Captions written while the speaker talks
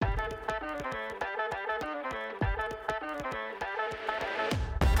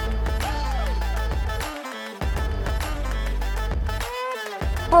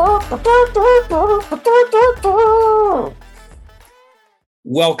Welcome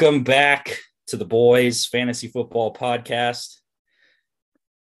back to the Boys Fantasy Football Podcast.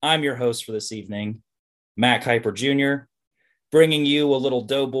 I'm your host for this evening, Matt Kuiper Jr., bringing you a little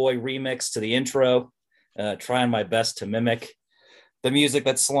Doughboy remix to the intro, trying my best to mimic the music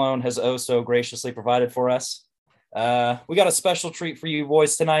that Sloan has oh so graciously provided for us. We got a special treat for you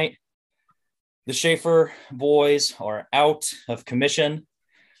boys tonight. The Schaefer boys are out of commission,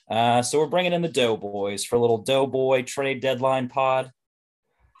 so we're bringing in the Doughboys for a little Doughboy trade deadline pod.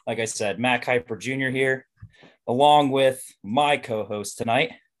 Like I said, Matt Kuiper Jr. here, along with my co-host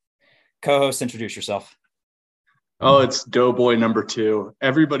tonight. Co-host, introduce yourself. Oh, it's Doughboy number 2,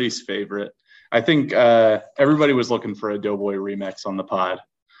 everybody's favorite. I think everybody was looking for a Doughboy remix on the pod.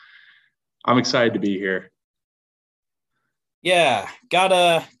 I'm excited to be here. Yeah, got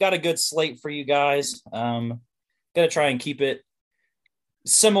a good slate for you guys. Gonna try and keep it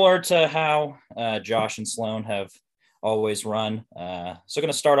similar to how Josh and Sloan have always run. So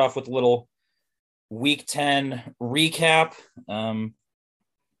gonna start off with a little Week 10 recap.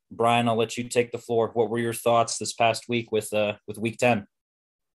 Brian, I'll let you take the floor. What were your thoughts this past week with Week 10?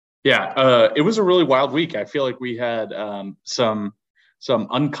 Yeah, it was a really wild week. I feel like we had some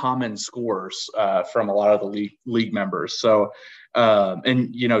uncommon scores from a lot of the league members. So,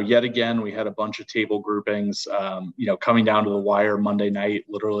 and yet again, we had a bunch of table groupings. Coming down to the wire Monday night,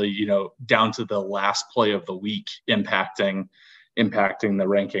 literally, down to the last play of the week, impacting the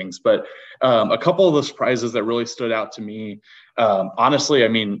rankings. But a couple of the surprises that really stood out to me, honestly, I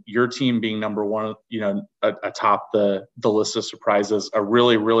mean, your team being number one, atop the list of surprises, a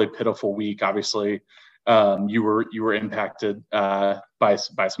really, really pitiful week. Obviously, you were impacted by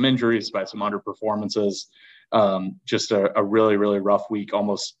some injuries, by some underperformances. Just a really, really rough week,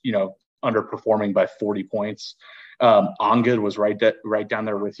 almost, underperforming by 40 points. Ongud was right down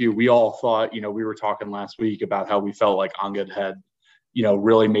there with you. We all thought, we were talking last week about how we felt like Ongud had,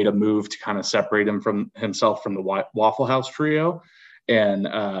 really made a move to kind of separate himself from the Waffle House trio. And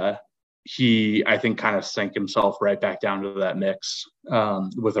he, I think, kind of sank himself right back down to that mix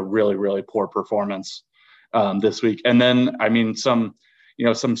with a really, really poor performance this week. And then, I mean, some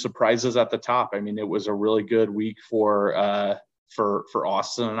surprises at the top. I mean, it was a really good week for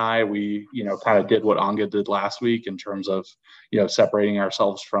Austin and I. We, kind of did what Anga did last week in terms of, separating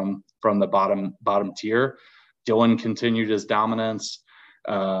ourselves from the bottom tier. Dylan continued his dominance.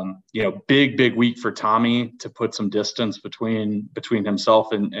 Big week for Tommy to put some distance between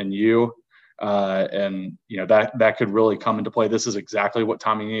himself and you. That could really come into play. This is exactly what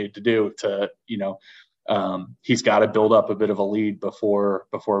Tommy needed to do to, he's got to build up a bit of a lead before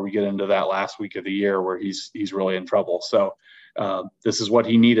we get into that last week of the year where he's really in trouble. So this is what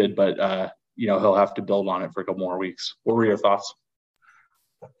he needed, but he'll have to build on it for a couple more weeks. What were your thoughts?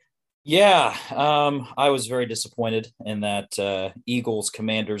 Yeah, I was very disappointed in that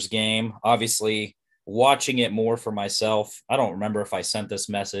Eagles-Commanders game. Obviously, watching it more for myself, I don't remember if I sent this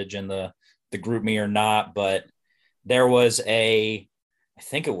message in the group me or not, but there was I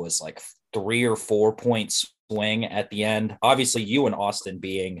think it was like 3 or 4 point swing at the end. Obviously, you and Austin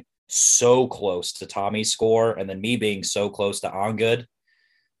being so close to Tommy's score and then me being so close to Ongud,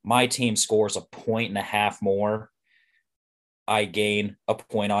 my team scores 1.5 more. I gain a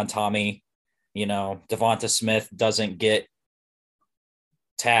point on Tommy. Devonta Smith doesn't get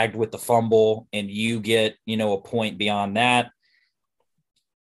tagged with the fumble and you get, a point beyond that.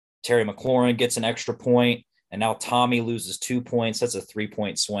 Terry McLaurin gets an extra point and now Tommy loses 2 points. That's a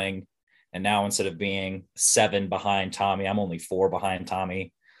 3-point swing. And now instead of being 7 behind Tommy, I'm only 4 behind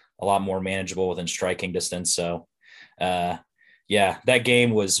Tommy, a lot more manageable within striking distance. So, that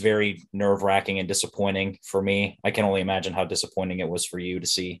game was very nerve-wracking and disappointing for me. I can only imagine how disappointing it was for you to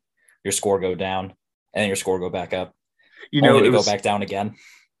see your score go down and then your score go back up. Only to go back down again.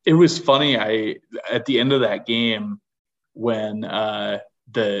 It was funny. At the end of that game, when the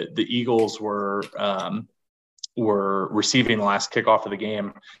Eagles were receiving the last kickoff of the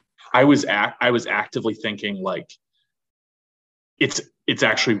game, I was actively thinking, like, it's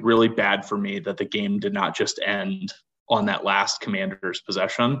actually really bad for me that the game did not just end on that last Commanders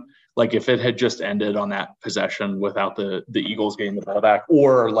possession. Like, if it had just ended on that possession without the Eagles getting the ball back,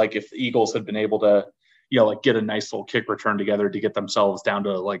 or like if the Eagles had been able to, get a nice little kick return together to get themselves down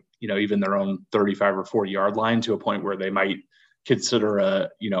to even their own 35 or 40 yard line to a point where they might consider a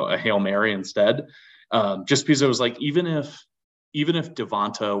Hail Mary instead. Just because it was like, even if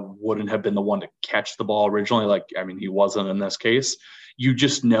Devonta wouldn't have been the one to catch the ball originally, he wasn't in this case, you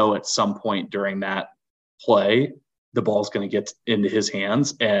just know at some point during that play, the ball's going to get into his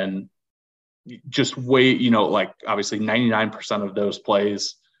hands. And just wait, obviously 99% of those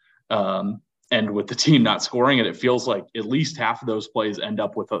plays And with the team not scoring it, it feels like at least half of those plays end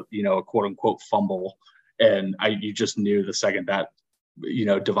up with a quote unquote fumble. And you just knew the second that,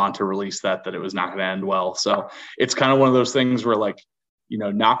 Devonta released that it was not going to end well. So it's kind of one of those things where, like,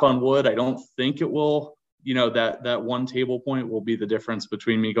 knock on wood, I don't think it will, that one table point will be the difference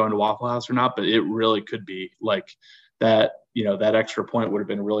between me going to Waffle House or not, but it really could be like that, that extra point would have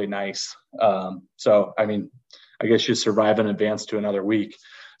been really nice. So, I mean, I guess you survive and advance to another week.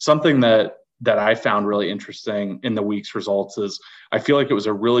 Something that I found really interesting in the week's results is I feel like it was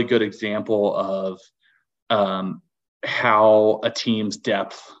a really good example of how a team's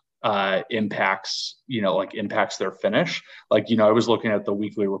depth impacts their finish. Like, I was looking at the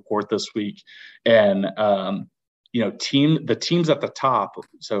weekly report this week, and the teams at the top.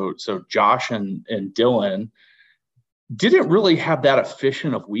 So Josh and Dylan didn't really have that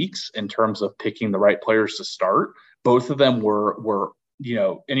efficient of weeks in terms of picking the right players to start. Both of them were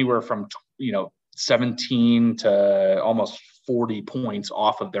anywhere from 17 to almost 40 points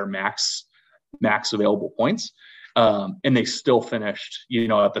off of their max available points. And they still finished,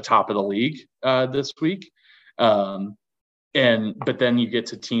 at the top of the league this week. But then you get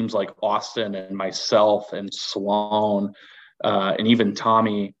to teams like Austin and myself and Sloan and even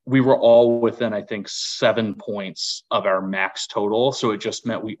Tommy. We were all within, I think, 7 points of our max total. So it just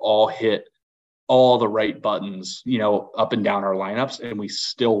meant we all hit all the right buttons, up and down our lineups, and we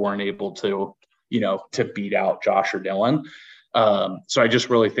still weren't able to, to beat out Josh or Dylan. So I just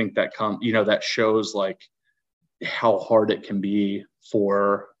really think that that shows like how hard it can be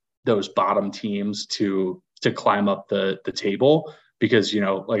for those bottom teams to climb up the table, because,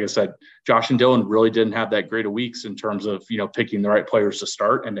 like I said, Josh and Dylan really didn't have that great of weeks in terms of, picking the right players to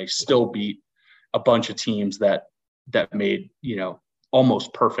start, and they still beat a bunch of teams that made,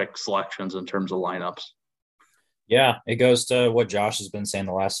 almost perfect selections in terms of lineups. Yeah, it goes to what Josh has been saying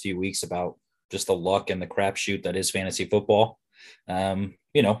the last few weeks about just the luck and the crapshoot that is fantasy football.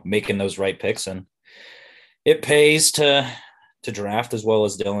 Making those right picks, and it pays to draft as well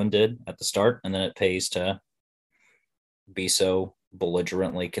as Dylan did at the start, and then it pays to be so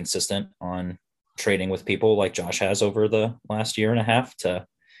belligerently consistent on trading with people like Josh has over the last year and a half to,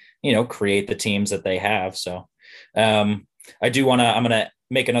 create the teams that they have. So I'm going to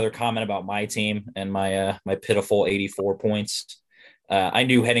make another comment about my team and my pitiful 84 points. I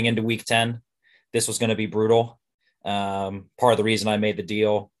knew heading into week 10, this was going to be brutal. Part of the reason I made the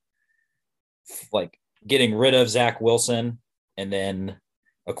deal, like getting rid of Zach Wilson and then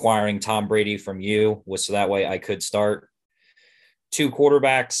acquiring Tom Brady from you, was so that way I could start 2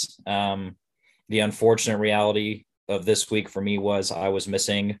 quarterbacks. The unfortunate reality of this week for me was I was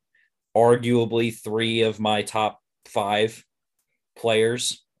missing arguably 3 of my top 5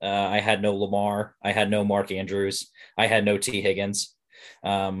 players. I had no Lamar. I had no Mark Andrews. I had no T. Higgins.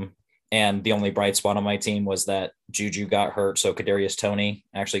 And the only bright spot on my team was that Juju got hurt. So Kadarius Toney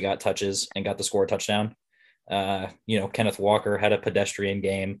actually got touches and got to score a touchdown. Kenneth Walker had a pedestrian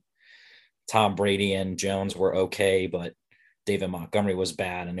game. Tom Brady and Jones were okay, but David Montgomery was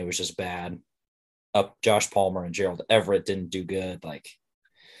bad, and it was just bad. Josh Palmer and Gerald Everett didn't do good.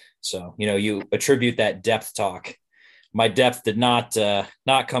 So, you attribute that depth talk. My depth did not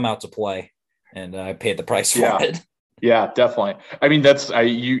come out to play, and I paid the price for it. Yeah, definitely. I mean,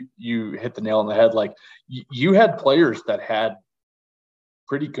 you hit the nail on the head. Like, you had players that had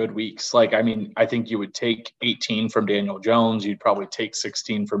pretty good weeks. Like, I mean, I think you would take 18 from Daniel Jones. You'd probably take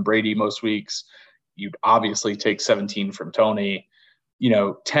 16 from Brady most weeks. You'd obviously take 17 from Tony.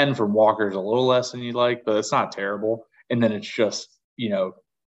 10 from Walker is a little less than you'd like, but it's not terrible. And then it's just,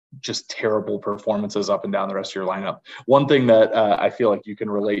 just terrible performances up and down the rest of your lineup. One thing that I feel like you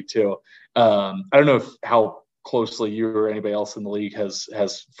can relate to, I don't know how closely you or anybody else in the league has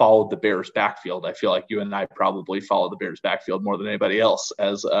followed the Bears backfield. I feel like you and I probably follow the Bears backfield more than anybody else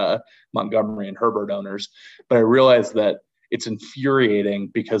as Montgomery and Herbert owners. But I realized that it's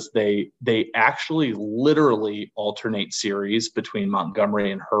infuriating because they actually literally alternate series between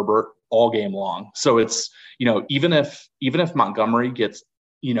Montgomery and Herbert all game long. So it's, even if Montgomery gets,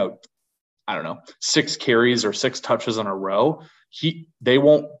 I don't know, 6 carries or 6 touches in a row, they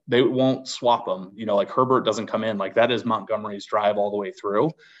won't swap them. Like Herbert doesn't come in. Like, that is Montgomery's drive all the way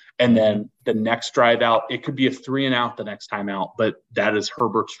through. And then the next drive out, it could be a 3 and out the next time out, but that is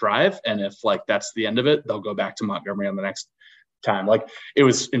Herbert's drive. And if that's the end of it, they'll go back to Montgomery on the next time. Like, it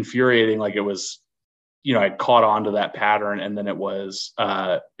was infuriating. Like, it was, I'd caught on to that pattern, and then it was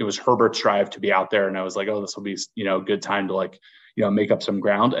Herbert's drive to be out there. And I was like, oh, this will be, a good time to make up some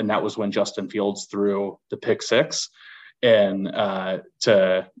ground. And that was when Justin Fields threw the pick 6 and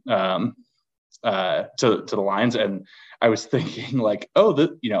to the Lions. And I was thinking like, oh,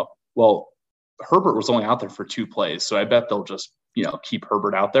 Well, Herbert was only out there for 2 plays, so I bet they'll just keep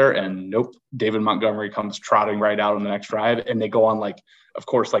Herbert out there. And nope, David Montgomery comes trotting right out on the next drive, and they go on of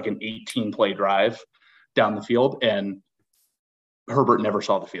course, an 18-play drive down the field, and Herbert never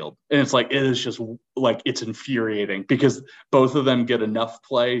saw the field. And it is just it's infuriating because both of them get enough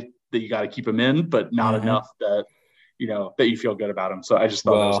play that you got to keep them in, but not enough that that you feel good about them. So I just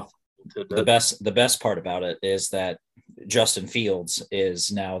thought the best part about it is that Justin Fields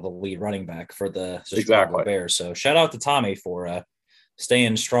is now the lead running back for the Chicago Bears. So shout out to Tommy for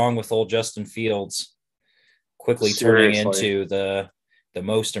staying strong with old Justin Fields, quickly turning into the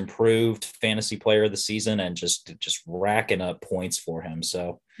most improved fantasy player of the season and just racking up points for him.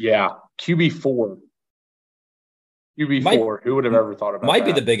 So yeah, QB4. Who would have ever thought about might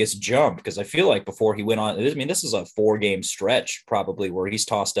that? Be the biggest jump, because I feel like before he went on, I mean, this is a 4-game stretch probably where he's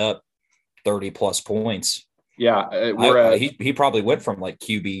tossed up 30 plus points. Yeah, he probably went from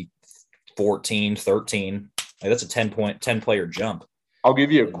QB 14, 13. That's a 10 player jump. I'll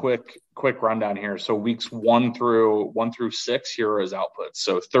give you a quick rundown here. So weeks 1 through 6, here are his outputs.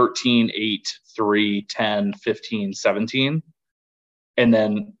 So 13, 8, 3, 10, 15, 17. And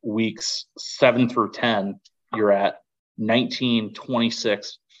then weeks 7 through 10, you're at 19,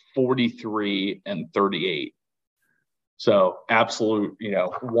 26, 43, and 38. So absolute,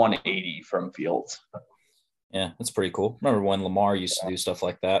 180 from Fields. Yeah, that's pretty cool. Remember when Lamar used to do stuff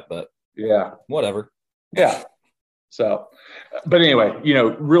like that, but yeah, whatever. Yeah. So, but anyway,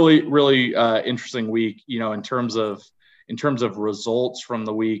 really, really interesting week, in terms of results from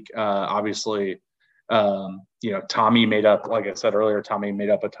the week. Obviously, Tommy made up, like I said earlier, Tommy made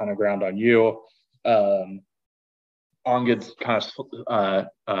up a ton of ground on you. Ongid kind of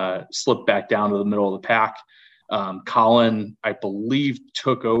slipped back down to the middle of the pack. Colin, I believe,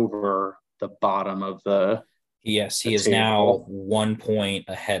 took over the bottom of the. Yes, he is now 1 point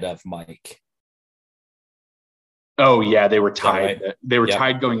ahead of Mike. Oh yeah, they were tied. Right? They were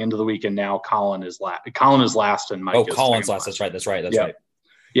tied going into the week, and now Colin is last. Colin is last, and Mike. Colin's last. That's right.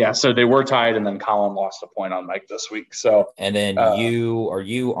 Yeah, so they were tied, and then Colin lost a point on Mike this week. So, and then you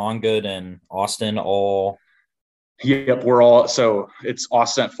Ongid and Austin all. Yep, we're all. So it's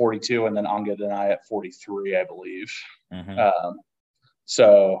Austin at 42, and then Ongid and I at 43, I believe. Mm-hmm.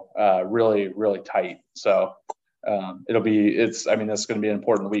 So really, really tight. So it's going to be an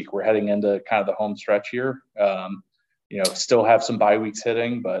important week. We're heading into kind of the home stretch here. Still have some bye weeks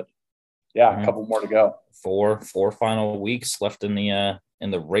hitting, but a couple more to go. Four final weeks left in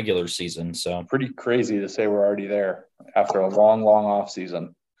the regular season. So pretty crazy to say we're already there after a long off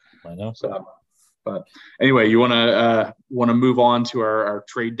season. I know. So, but anyway, you want to move on to our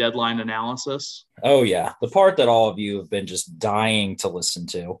trade deadline analysis? Oh yeah, the part that all of you have been just dying to listen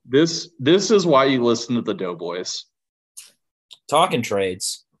to. This is why you listen to the Doughboys. Talking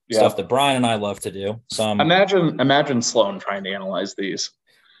trades, stuff that Brian and I love to do. Imagine Sloan trying to analyze these.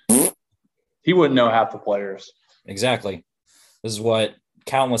 He wouldn't know half the players. Exactly. This is what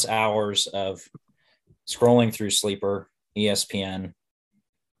countless hours of scrolling through Sleeper, ESPN,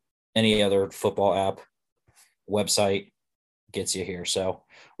 any other football app, website gets you here. So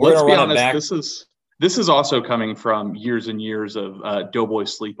let's be honest. This is also coming from years and years of Doughboy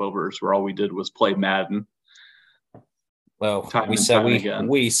sleepovers where all we did was play Madden. Well, we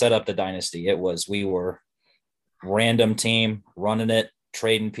set up the dynasty. We were random team running it,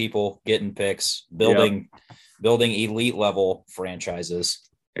 trading people, getting picks, building elite level franchises.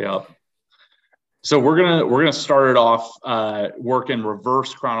 Yeah. So we're gonna start it off work in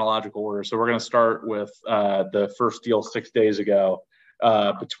reverse chronological order. So we're gonna start with the first deal 6 days ago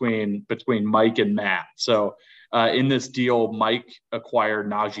between Mike and Matt. So in this deal, Mike acquired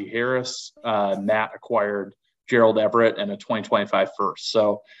Najee Harris, Matt acquired Gerald Everett, and a 2025 first.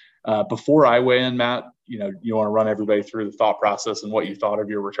 So before I weigh in, Matt, you want to run everybody through the thought process and what you thought of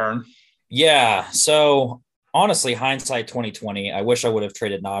your return? Yeah. So honestly, hindsight 2020, I wish I would have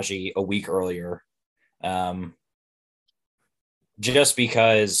traded Najee a week earlier. Just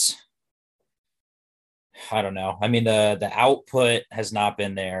because, I don't know. I mean, the output has not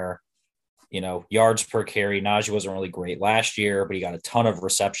been there. Yards per carry. Najee wasn't really great last year, but he got a ton of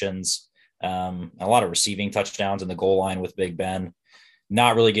receptions, a lot of receiving touchdowns in the goal line with Big Ben.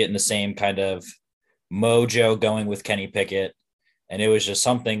 Not really getting the same kind of mojo going with Kenny Pickett. And it was just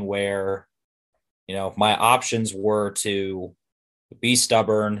something where, my options were to be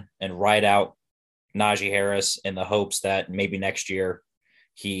stubborn and ride out Najee Harris in the hopes that maybe next year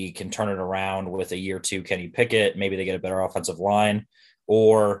he can turn it around with a year 2 Kenny Pickett. Maybe they get a better offensive line,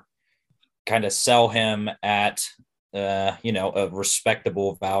 or kind of sell him at, a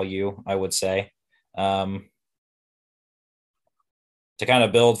respectable value, I would say. To to kind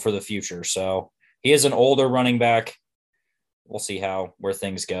of build for the future. So he is an older running back. We'll see where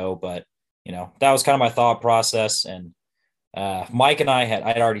things go, but that was kind of my thought process. And Mike and I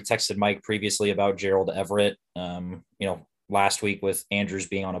had already texted Mike previously about Gerald Everett. Last week with Andrews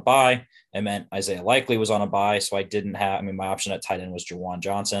being on a bye, it meant Isaiah Likely was on a bye, so I didn't have. My option at tight end was Jawan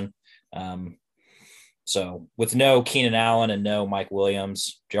Johnson. So with no Keenan Allen and no Mike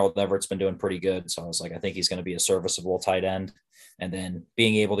Williams, Gerald Everett's been doing pretty good. So I was like, I think he's going to be a serviceable tight end. And then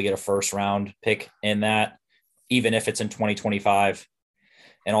being able to get a first round pick in that, even if it's in 2025,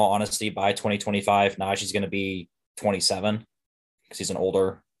 in all honesty, by 2025, Najee's going to be 27 because he's an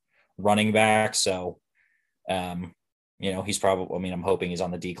older running back. So, he's probably, I'm hoping he's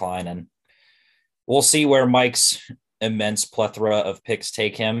on the decline, and we'll see where Mike's immense plethora of picks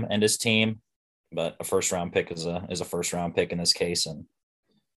take him and his team. But a first round pick is a first round pick in this case. And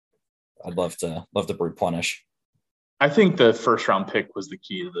I'd love to replenish. I think the first round pick was the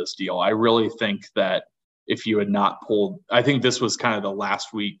key to this deal. I really think that if you had not pulled, I think this was kind of the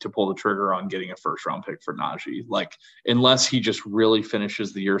last week to pull the trigger on getting a first round pick for Najee. Like, unless he just really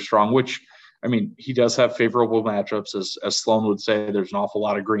finishes the year strong, which, he does have favorable matchups, as Sloan would say. There's an awful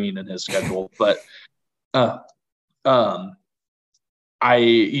lot of green in his schedule, but barring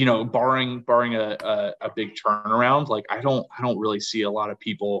a big turnaround, like I don't really see a lot of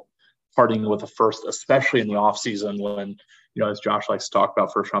people parting with a first, especially in the offseason when, as Josh likes to talk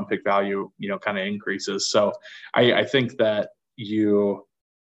about, first round pick value, kind of increases. So I think that you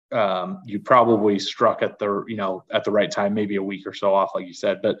probably struck at the right time, maybe a week or so off, like you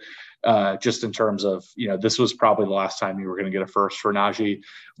said, but just in terms of, this was probably the last time you were going to get a first for Najee.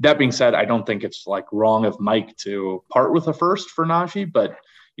 That being said, I don't think it's like wrong of Mike to part with a first for Najee, but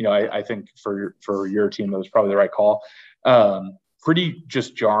I think for your team, that was probably the right call. Pretty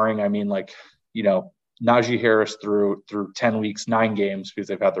just jarring. Najee Harris through 10 weeks, 9 games, because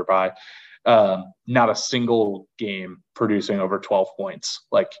they've had their bye. Not a single game producing over 12 points.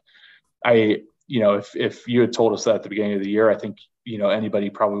 Like if you had told us that at the beginning of the year, I think, anybody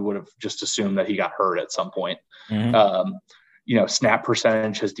probably would have just assumed that he got hurt at some point. Mm-hmm. Snap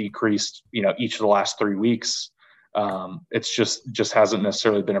percentage has decreased, each of the last 3 weeks. It's just hasn't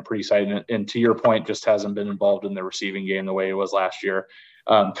necessarily been a pretty sight. And to your point, just hasn't been involved in the receiving game the way it was last year.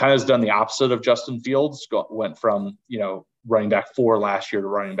 Kind of has done the opposite of Justin Fields, went from, running back 4 last year to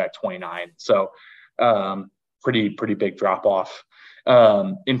running back 29. So pretty big drop off.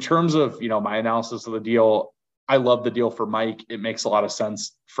 In terms of, my analysis of the deal, I love the deal for Mike. It makes a lot of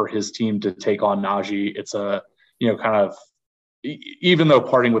sense for his team to take on Najee. It's a, kind of, even though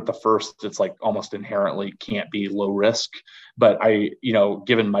parting with the first, it's like almost inherently can't be low risk. But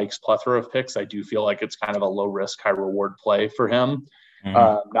given Mike's plethora of picks, I do feel like it's kind of a low risk, high reward play for him.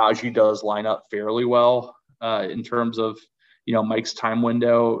 Mm-hmm. Najee does line up fairly well in terms of, Mike's time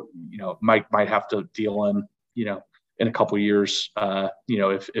window. Mike might have to deal in, in a couple of years,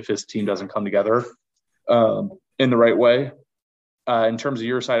 if his team doesn't come together in the right way. In terms of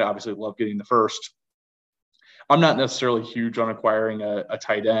your side, obviously love getting the first. I'm not necessarily huge on acquiring a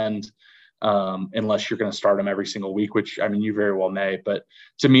tight end unless you're going to start him every single week, which, you very well may. But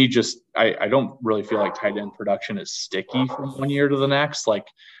to me, I don't really feel like tight end production is sticky from one year to the next. Like,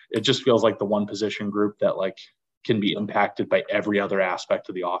 it just feels like the one position group that, like, can be impacted by every other aspect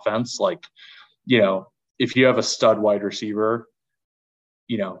of the offense. Like, if you have a stud wide receiver,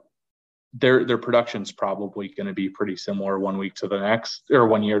 their production's probably going to be pretty similar 1 week to the next, or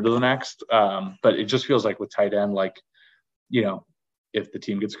 1 year to the next. But it just feels like with tight end, like, if the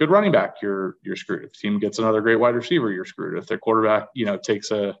team gets a good running back, you're screwed. If the team gets another great wide receiver, you're screwed. If their quarterback, takes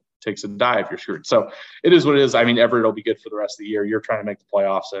a dive, you're screwed. So it is what it is. Everett will be good for the rest of the year. You're trying to make the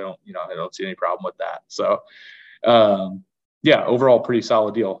playoffs. I don't see any problem with that. So, overall pretty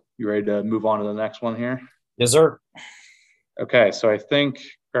solid deal. You ready to move on to the next one here? Yes, sir. Okay. So I think,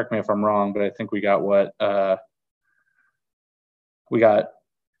 correct me if I'm wrong, but I think we got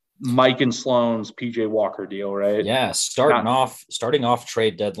Mike and Sloan's PJ Walker deal, right? Yeah. Starting off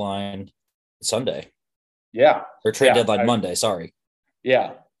trade deadline Sunday. Yeah. Or trade deadline Monday. Sorry.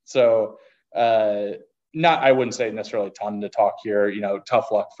 Yeah. So, I wouldn't say necessarily a ton to talk here.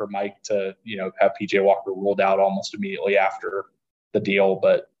 Tough luck for Mike to, have PJ Walker ruled out almost immediately after the deal,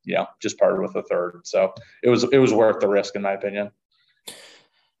 but just parted with a third. So it was worth the risk, in my opinion.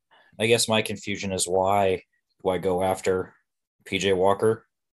 I guess my confusion is why go after PJ Walker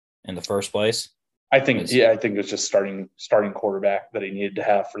in the first place. I think it was just starting quarterback that he needed to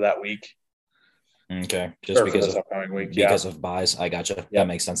have for that week. Okay, just because of upcoming week, because of buys. I gotcha. Yep. That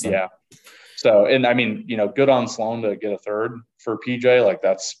makes sense then. Yeah. So, and good on Sloan to get a third for PJ. Like,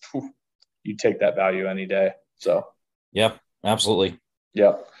 that's, you take that value any day. So, yeah, absolutely.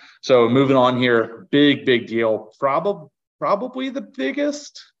 Yep. So moving on here, big deal. Probably the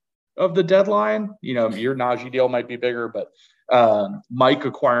biggest of the deadline. Your Najee deal might be bigger, but Mike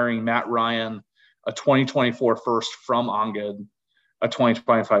acquiring Matt Ryan, a 2024 first from Ongid, a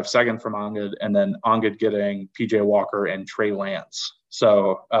 2025 second from Ongid, and then Ongid getting PJ Walker and Trey Lance.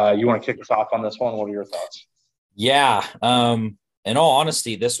 So you want to kick us off on this one? What are your thoughts? Yeah. In all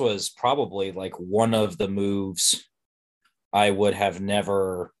honesty, this was probably like one of the moves I would have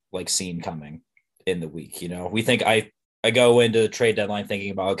never seen coming in the week. We think I go into the trade deadline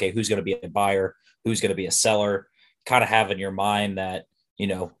thinking about, okay, who's going to be a buyer, who's going to be a seller, kind of have in your mind that,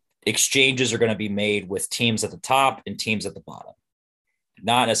 exchanges are going to be made with teams at the top and teams at the bottom,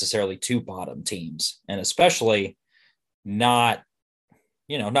 not necessarily two bottom teams. And especially not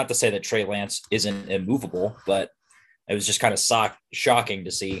to say that Trey Lance isn't immovable, but it was just kind of shocking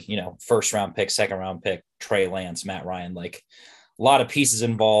to see, first round pick, second round pick, Trey Lance, Matt Ryan, like a lot of pieces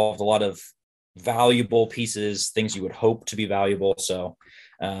involved, a lot of valuable pieces, things you would hope to be valuable. So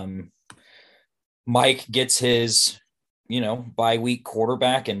Mike gets his, bye-week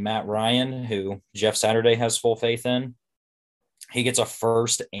quarterback in Matt Ryan, who Jeff Saturday has full faith in. He gets a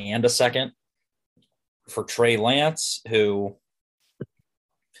first and a second for Trey Lance, who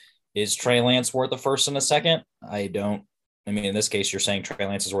is Trey Lance worth a first and a second? In this case, you're saying Trey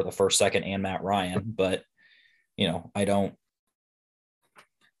Lance is worth a first, second, and Matt Ryan, but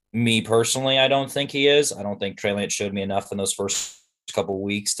me personally, I don't think he is. I don't think Trey Lance showed me enough in those first couple of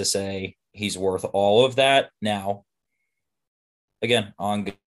weeks to say he's worth all of that. Now, again,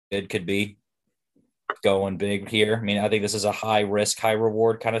 on good could be going big here. I think this is a high risk, high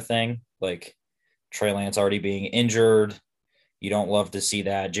reward kind of thing. Like Trey Lance already being injured. You don't love to see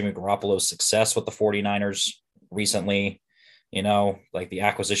that. Jimmy Garoppolo's success with the 49ers recently, like the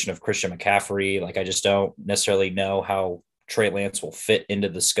acquisition of Christian McCaffrey. Like, I just don't necessarily know how Trey Lance will fit into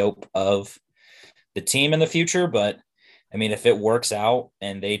the scope of the team in the future. But if it works out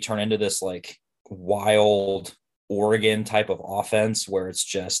and they turn into this like wild Oregon type of offense where it's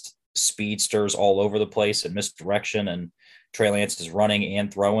just speedsters all over the place and misdirection, and Trey Lance is running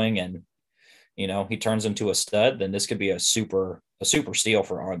and throwing, and he turns into a stud, then this could be a super steal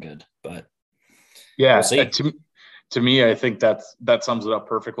for Ongood. But yeah, we'll see. To me, I think that sums it up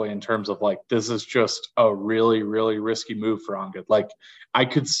perfectly in terms of like, this is just a really, really risky move for Ongood. Like, I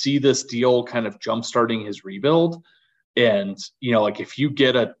could see this deal kind of jumpstarting his rebuild. And, like if you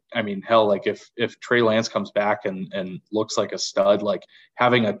get if Trey Lance comes back and looks like a stud, like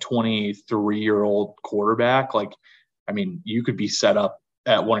having a 23-year-old quarterback, like, you could be set up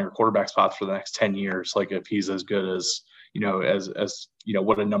at one of your quarterback spots for the next 10 years. Like if he's as good as,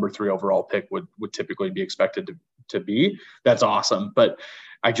 what a number 3 overall pick would typically be expected to be, that's awesome. But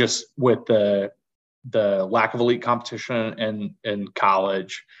I just, with the lack of elite competition in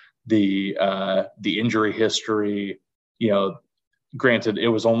college, the injury history, granted it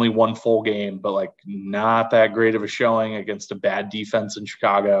was only one full game, but like not that great of a showing against a bad defense in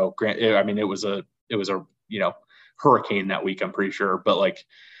Chicago. It was a hurricane that week, I'm pretty sure, but like,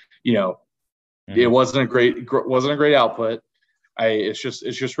 it wasn't a great output. It's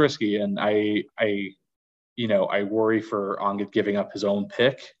just risky. And I worry for Ongood giving up his own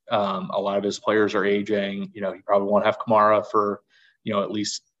pick. A lot of his players are aging. He probably won't have Kamara for, at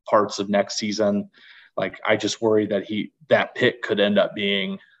least parts of next season. Like, I just worry that pick could end up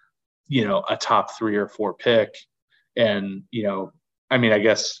being, a top 3 or 4 pick. And, I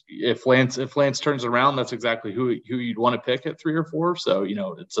guess if Lance turns around, that's exactly who you'd want to pick at 3 or 4. So,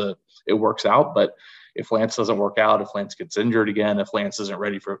 it works out. But if Lance doesn't work out, if Lance gets injured again, if Lance isn't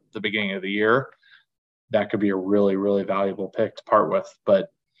ready for the beginning of the year, that could be a really, really valuable pick to part with.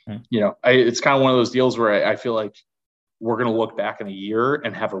 But, it's kind of one of those deals where I feel like we're going to look back in a year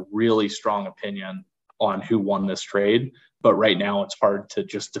and have a really strong opinion on who won this trade. But right now it's hard to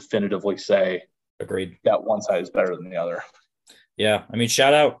just definitively say, agreed, that one side is better than the other. Yeah.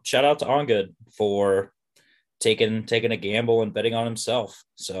 shout out to Ongood for taking a gamble and betting on himself.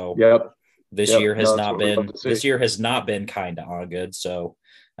 So this year has not been kind to Ongood. So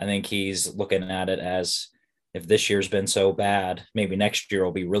I think he's looking at it as, if this year's been so bad, maybe next year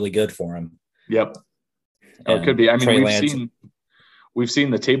will be really good for him. Yep. It could be. We've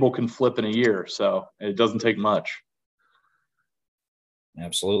seen the table can flip in a year, so it doesn't take much.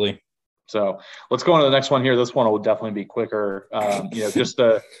 Absolutely. So let's go on to the next one here. This one will definitely be quicker. Just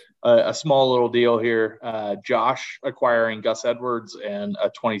a small little deal here. Josh acquiring Gus Edwards and a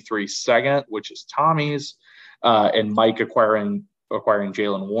 23 second, which is Tommy's, and Mike acquiring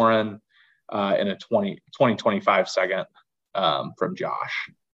Jalen Warren and a 2025 second from Josh.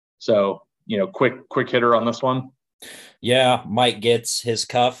 So, quick hitter on this one. Yeah, Mike gets his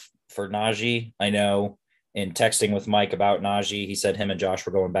cuff for Najee. I know in texting with Mike about Najee, he said him and Josh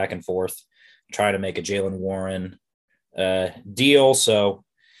were going back and forth trying to make a Jalen Warren deal. So,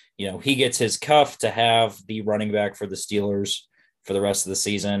 he gets his cuff to have the running back for the Steelers for the rest of the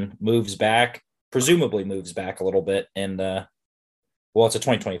season, presumably moves back a little bit in it's a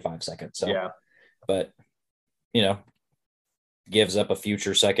 2025 second. So, Yeah. but, you know, gives up a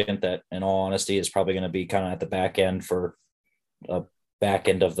future second that, in all honesty, is probably going to be kind of at the back end for a back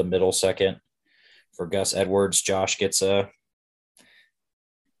end of the middle second for Gus Edwards. Josh gets I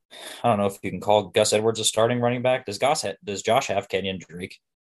don't know if you can call Gus Edwards a starting running back. Does Josh have Kenyon Drake?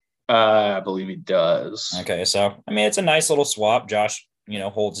 I believe he does. Okay, so I mean it's a nice little swap. Josh,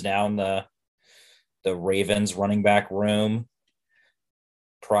 holds down the Ravens running back room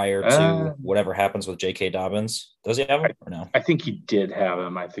prior to whatever happens with J.K. Dobbins. Does he have him or no? I think he did have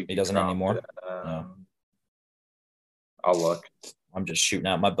him. I think he doesn't anymore. No. I'll look. I'm just shooting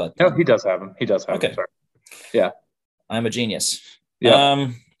out my butt. No, he does have him. He does have him. Sorry. Yeah. I'm a genius. Yeah.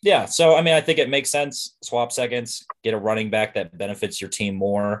 Yeah. So, I mean, I think it makes sense. Swap seconds, get a running back that benefits your team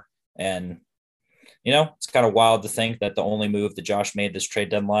more. And, it's kind of wild to think that the only move that Josh made this trade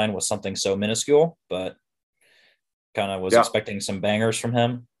deadline was something so minuscule, but kind of was expecting some bangers from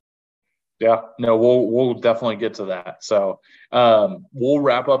him. Yeah, no, we'll definitely get to that. So we'll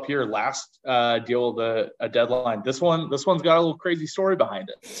wrap up here. Last deal of the deadline. This one's got a little crazy story behind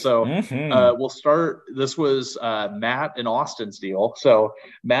it. So we'll start. This was Matt and Austin's deal. So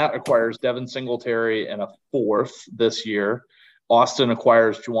Matt acquires Devin Singletary and a fourth this year. Austin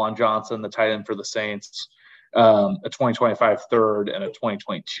acquires Juwan Johnson, the tight end for the Saints, a 2025 third and a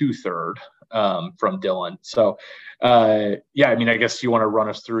 2022 third from Dylan. So, I mean, I guess you want to run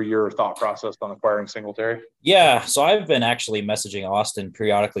us through your thought process on acquiring Singletary? Yeah. So I've been actually messaging Austin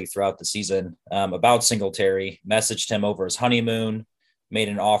periodically throughout the season about Singletary, messaged him over his honeymoon, made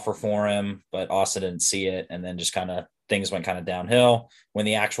an offer for him, but Austin didn't see it. And then just things went kind of downhill. When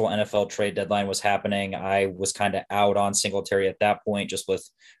the actual NFL trade deadline was happening, I was kind of out on Singletary at that point, just with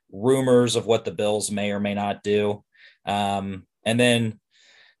rumors of what the Bills may or may not do. And then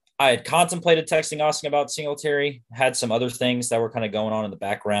I had contemplated texting Austin about Singletary, had some other things that were kind of going on in the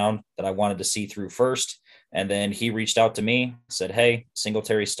background that I wanted to see through first. And then he reached out to me, said, "Hey,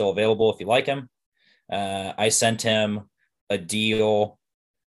 Singletary's still available if you like him." I sent him a deal.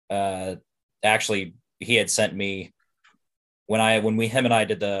 Actually, he had sent me when him and I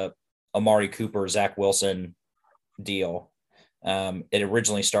did the Amari Cooper, Zach Wilson deal. It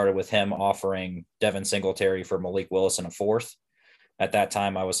originally started with him offering Devin Singletary for Malik Willis and a fourth. At that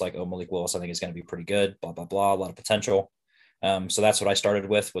time, I was like, "Oh, Malik Willis, I think is going to be pretty good, blah, blah, blah, a lot of potential." So that's what I started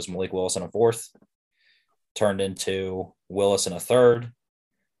with, was Malik Willis and a fourth, turned into Willis and a third.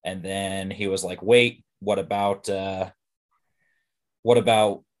 And then he was like, "Wait, what about 2/3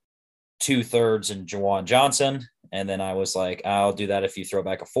 and Juwan Johnson?" And then I was like, "I'll do that if you throw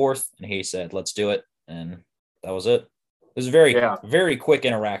back a fourth." And he said, "Let's do it." And that was it. It was a very, very quick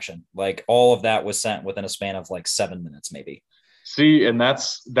interaction. Like all of that was sent within a span of like 7 minutes, maybe. See, and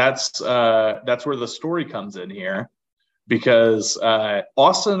that's where the story comes in here, because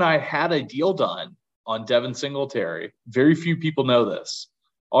Austin and I had a deal done on Devin Singletary. Very few people know this.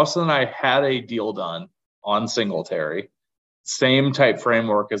 Austin and I had a deal done on Singletary, same type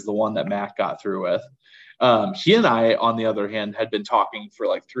framework as the one that Matt got through with. He and I, on the other hand, had been talking for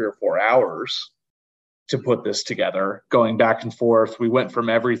like 3 or 4 hours to put this together, going back and forth. We went from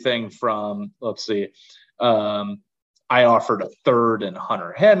everything from, let's see, I offered a third in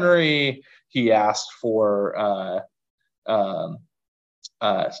Hunter Henry. He asked for a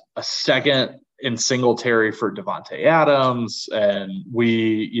second in Singletary for Devontae Adams, and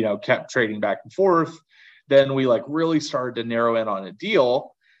we, kept trading back and forth. Then we really started to narrow in on a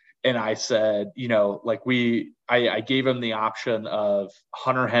deal. And I said, I gave him the option of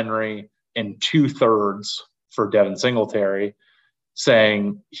Hunter Henry and 2/3 for Devin Singletary,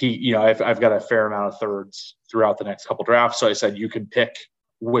 saying I've got a fair amount of thirds throughout the next couple drafts. So I said, you can pick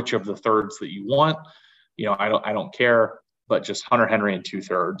which of the thirds that you want. I don't care, but just Hunter Henry and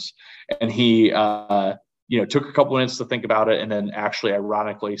 2/3. And he, took a couple minutes to think about it. And then actually,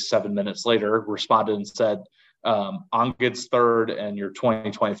 ironically, 7 minutes later, responded and said, Ongid's third and your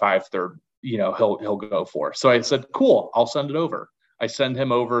 2025 third, he'll go for. So I said, cool, I'll send it over. I send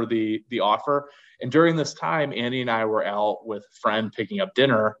him over the offer. And during this time, Andy and I were out with a friend picking up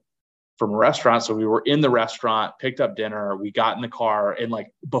dinner from a restaurant. So we were in the restaurant, picked up dinner. We got in the car. And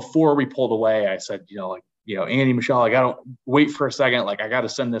before we pulled away, I said, Andy, Michelle, I got to wait for a second. I got to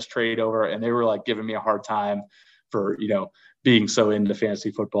send this trade over. And they were giving me a hard time for, being so into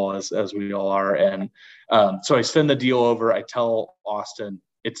fantasy football as we all are. And so I send the deal over. I tell Austin,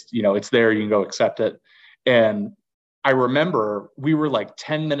 it's there. You can go accept it. And I remember we were like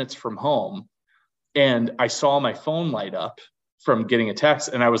 10 minutes from home, and I saw my phone light up from getting a text,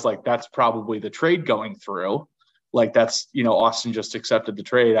 and I was like, that's probably the trade going through. Like, that's, Austin just accepted the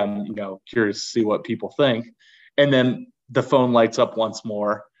trade. I'm, curious to see what people think. And then the phone lights up once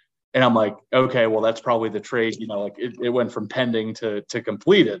more. And I'm like, okay, well, that's probably the trade. Like it went from pending to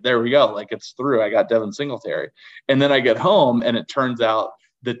completed. There we go. Like, it's through. I got Devin Singletary. And then I get home, and it turns out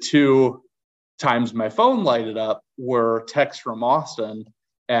the 2 times my phone lighted up were texts from Austin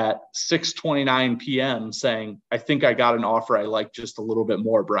at 6:29 p.m. saying, I think I got an offer I like just a little bit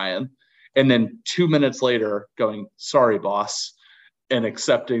more, Brian. And then 2 minutes later going, sorry, boss, and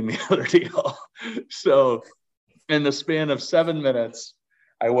accepting the other deal. So in the span of 7 minutes,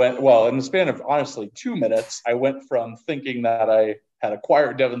 in the span of honestly 2 minutes, I went from thinking that I had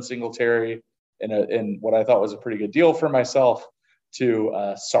acquired Devin Singletary in what I thought was a pretty good deal for myself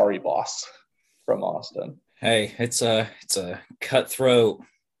to sorry, boss, from Austin. Hey, it's a cutthroat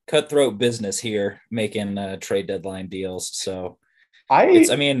business here, making trade deadline deals. So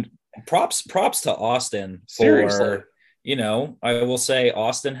props to Austin for, seriously. I will say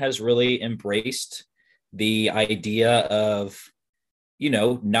Austin has really embraced the idea of,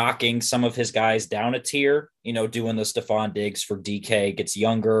 knocking some of his guys down a tier, doing the Stephon Diggs for DK, gets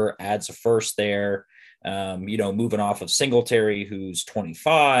younger, adds a first there, moving off of Singletary, who's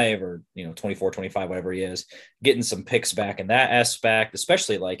 25 or, 24, 25, whatever he is, getting some picks back in that aspect,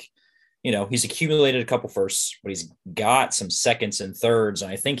 especially like, he's accumulated a couple firsts, but he's got some seconds and thirds.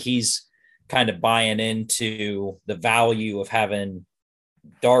 And I think he's kind of buying into the value of having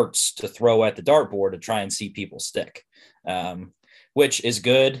darts to throw at the dartboard to try and see people stick, which is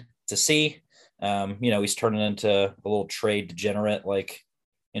good to see. He's turning into a little trade degenerate, like,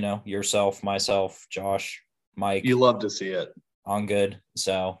 yourself, myself, Josh, Mike. You love to see it. On good.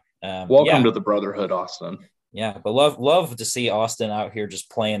 So welcome to the brotherhood, Austin. Yeah, but love to see Austin out here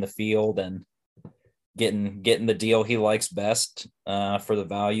just playing the field and getting the deal he likes best for the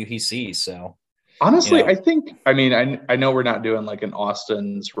value he sees. So honestly, I know we're not doing like an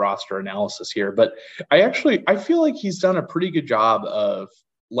Austin's roster analysis here, but I feel like he's done a pretty good job of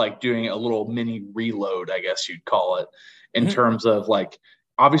like doing a little mini reload, I guess you'd call it, in terms of like,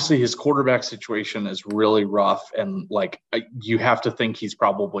 obviously his quarterback situation is really rough. And like, you have to think he's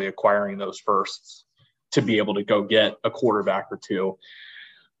probably acquiring those firsts to be able to go get a quarterback or two.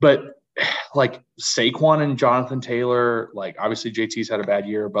 But like Saquon and Jonathan Taylor, like obviously JT's had a bad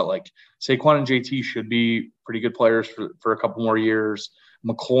year, but like Saquon and JT should be pretty good players for a couple more years.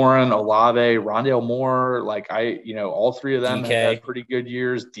 McLaurin, Olave, Rondale Moore, like all 3 of them have had pretty good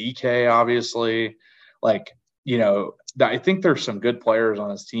years. DK, obviously, like, I think there's some good players on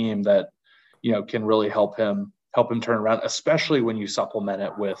his team that, can really help him turn around, especially when you supplement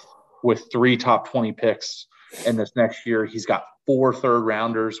it with 3 top 20 picks. And this next year, he's got 4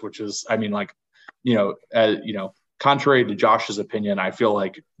 third-rounders, which is, contrary to Josh's opinion, I feel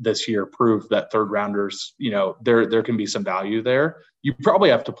like this year proved that third-rounders, there can be some value there. You probably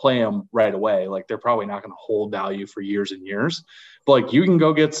have to play them right away. Like, they're probably not going to hold value for years and years. But, like, you can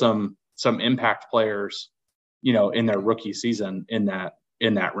go get some impact players, in their rookie season in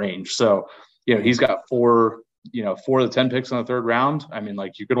that range. So, he's got 4 of the 10 picks in the 3rd round. I mean,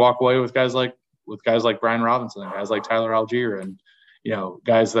 like, you could walk away with guys like Brian Robinson and guys like Tyler Algier and,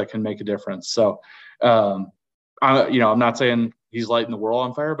 guys that can make a difference. So, I'm not saying he's lighting the world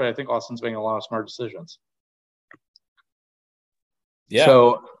on fire, but I think Austin's making a lot of smart decisions. Yeah,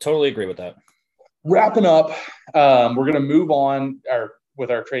 so totally agree with that. Wrapping up, we're going to move on with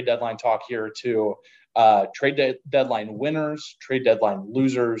our trade deadline talk here to trade deadline winners, trade deadline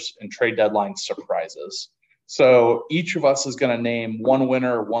losers, and trade deadline surprises. So each of us is going to name 1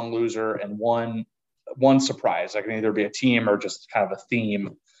 winner, 1 loser, and one surprise. That can either be a team or just kind of a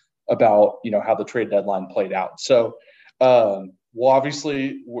theme about, how the trade deadline played out. So,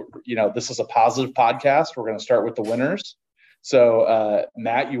 obviously, this is a positive podcast. We're going to start with the winners. So,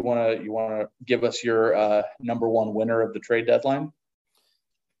 Matt, you want to give us your number 1 winner of the trade deadline?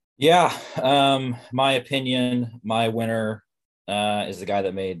 Yeah. My opinion, my winner is the guy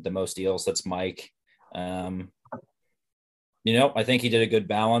that made the most deals. That's Mike. I think he did a good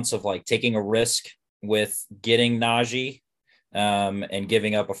balance of like taking a risk with getting Najee and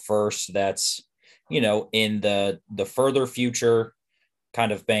giving up a first that's, in the further future,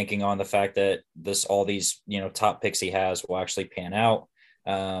 kind of banking on the fact that all these, top picks he has will actually pan out.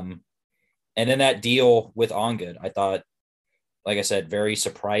 And then that deal with On Good, I thought, like I said, very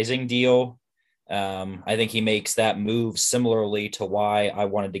surprising deal. I think he makes that move similarly to why I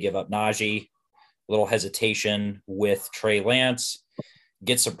wanted to give up Najee. A little hesitation with Trey Lance,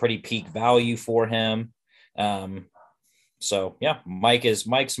 get some pretty peak value for him. So yeah, Mike's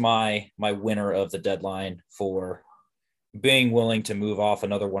my winner of the deadline for being willing to move off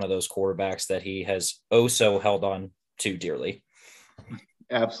another one of those quarterbacks that he has so held on to dearly.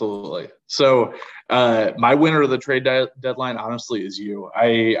 Absolutely. So my winner of the trade deadline, honestly, is you.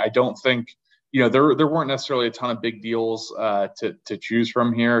 I don't think, there weren't necessarily a ton of big deals to choose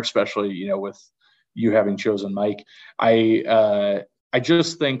from here, especially, with you having chosen Mike. I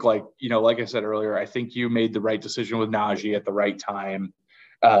just think, like I said earlier, I think you made the right decision with Najee at the right time.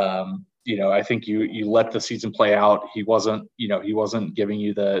 I think you let the season play out. He wasn't giving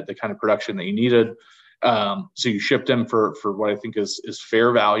you the kind of production that you needed. So you shipped him for what I think is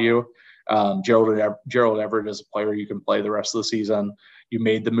fair value. Gerald Everett is a player you can play the rest of the season. You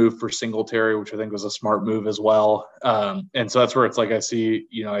made the move for Singletary, which I think was a smart move as well. And so that's where it's like I see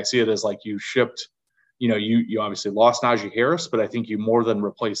it as like you shipped. You obviously lost Najee Harris, but I think you more than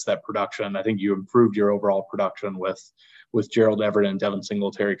replaced that production. I think you improved your overall production with Gerald Everett and Devin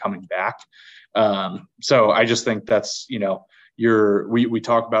Singletary coming back. So I just think that's we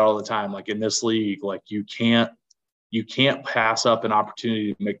talk about all the time, like in this league, like you can't pass up an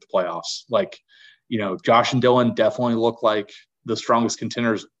opportunity to make the playoffs. Like, Josh and Dylan definitely look like the strongest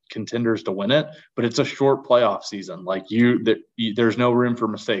contenders to win it, but it's a short playoff season. Like there's no room for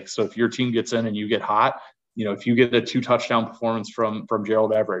mistakes. So if your team gets in and you get hot, if you get a 2 touchdown performance from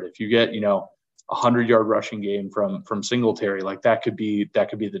Gerald Everett, if you get, 100-yard rushing game from Singletary, like that could be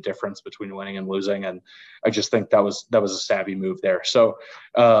the difference between winning and losing. And I just think that was a savvy move there. So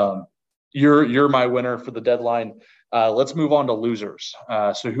you're my winner for the deadline. Let's move on to losers.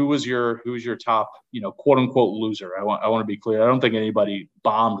 So who was your top, quote unquote loser? I want to be clear. I don't think anybody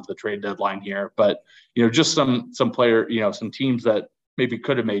bombed the trade deadline here, but just some player, some teams that maybe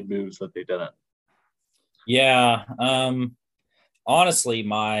could have made moves that they didn't. Yeah. Honestly,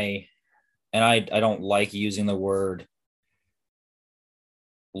 I don't like using the word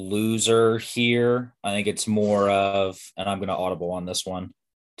loser here. I think it's more of, and I'm going to audible on this one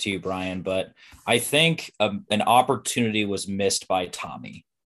to you, Brian, but I think an opportunity was missed by Tommy.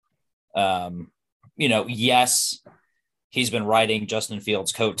 Yes, he's been riding Justin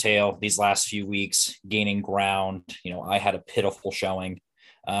Fields' coattail these last few weeks, gaining ground. I had a pitiful showing,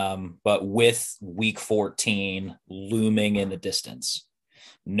 but with week 14 looming in the distance,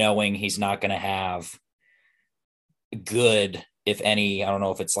 knowing he's not going to have good, if any, I don't know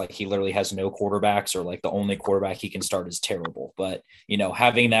if it's like he literally has no quarterbacks or like the only quarterback he can start is terrible, but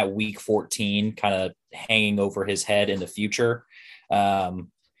having that week 14 kind of hanging over his head in the future, Jamar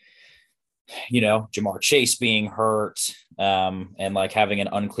Chase being hurt, and like having an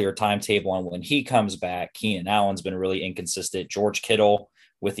unclear timetable on when he comes back. Keenan Allen's been really inconsistent. George Kittle,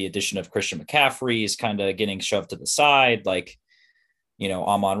 with the addition of Christian McCaffrey, is kind of getting shoved to the side. Like,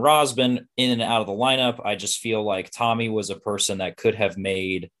 Amon-Ra's been in and out of the lineup. I just feel like Tommy was a person that could have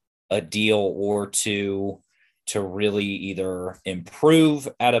made a deal or two to really either improve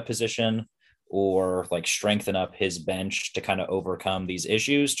at a position or like strengthen up his bench to kind of overcome these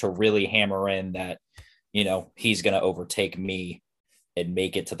issues, to really hammer in that, he's going to overtake me and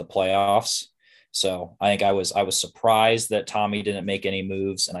make it to the playoffs. So I think I was surprised that Tommy didn't make any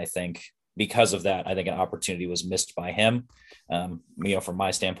moves. And I think because of that, I think an opportunity was missed by him. From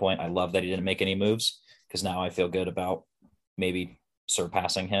my standpoint, I love that he didn't make any moves, because now I feel good about maybe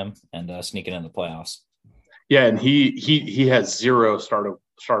surpassing him and sneaking in the playoffs. Yeah, and he has 0 startable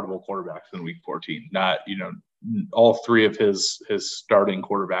quarterbacks in week 14. Not, all 3 of his starting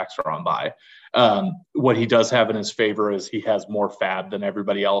quarterbacks are on bye. What he does have in his favor is he has more fab than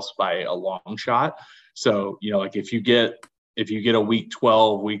everybody else by a long shot. So, like if you get a week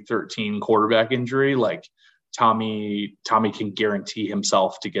 12, week 13 quarterback injury, like Tommy can guarantee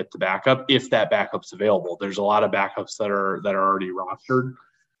himself to get the backup if that backup's available. There's a lot of backups that are already rostered.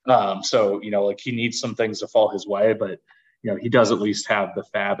 So, like he needs some things to fall his way, but he does at least have the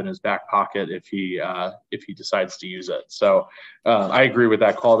fab in his back pocket if he decides to use it. So I agree with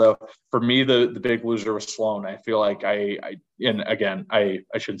that call, though. For me, the big loser was Sloan. I feel like I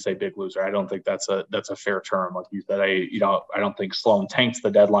shouldn't say big loser. I don't think that's a fair term. Like you said, I don't think Sloan tanks the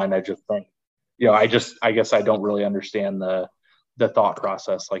deadline. I just think, I guess I don't really understand the thought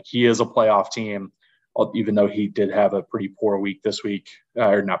process. Like he is a playoff team, even though he did have a pretty poor week this week,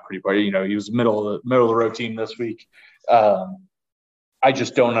 or not pretty poor. He was middle of the road team this week. I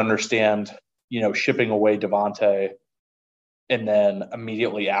just don't understand, shipping away Devontae and then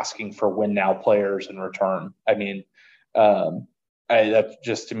immediately asking for win now players in return. I mean, that's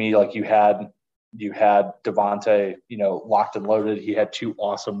just, to me, like you had You had Devontae, locked and loaded. He had 2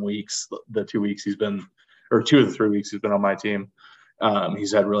 awesome weeks. The 2 weeks he's been, or 2 of the 3 weeks he's been on my team.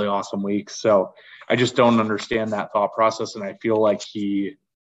 He's had really awesome weeks. So I just don't understand that thought process. And I feel like he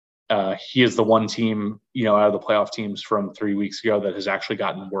is the one team, out of the playoff teams from 3 weeks ago that has actually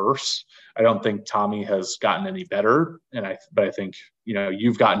gotten worse. I don't think Tommy has gotten any better. But I think,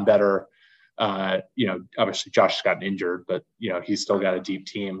 you've gotten better. Obviously Josh has gotten injured, but he's still got a deep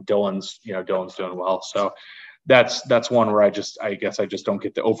team. Dylan's doing well. So that's one where I guess I just don't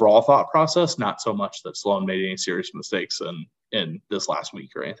get the overall thought process. Not so much that Sloan made any serious mistakes in this last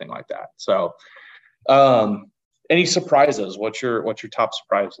week or anything like that. So, any surprises? What's your top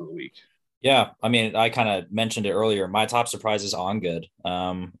surprise of the week? Yeah, I mean, I kind of mentioned it earlier. My top surprise is On Good.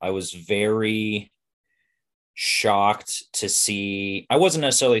 I was very shocked to see. I wasn't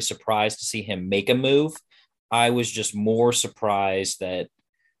necessarily surprised to see him make a move. I was just more surprised that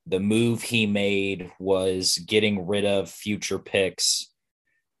the move he made was getting rid of future picks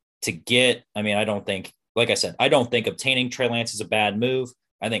to get. I mean, I don't think, like I said, I don't think obtaining Trey Lance is a bad move.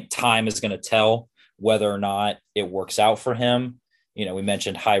 I think time is going to tell whether or not it works out for him. We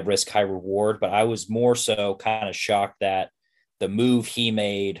mentioned high risk, high reward, but I was more so kind of shocked that the move he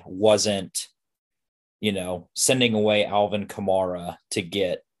made wasn't, sending away Alvin Kamara to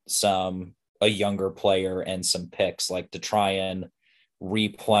get a younger player and some picks, like to try and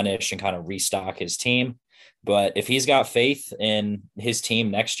replenish and kind of restock his team. But if he's got faith in his team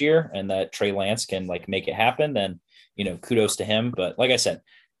next year and that Trey Lance can make it happen, then, kudos to him. But like I said,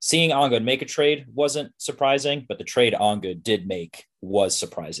 seeing On Good make a trade wasn't surprising, but the trade On Good did make was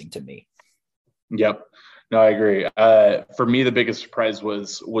surprising to me. Yep. No, I agree. For me, the biggest surprise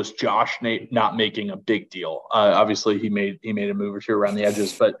was Josh not making a big deal. Obviously, he made a move or two around the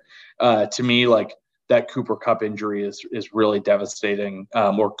edges, but to me, that Cooper Kupp injury is really devastating,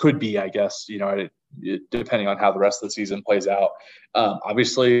 or could be, I guess. Depending on how the rest of the season plays out.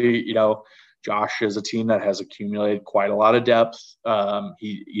 Obviously, Josh is a team that has accumulated quite a lot of depth. I'm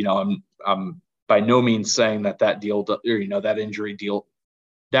by no means saying that deal, or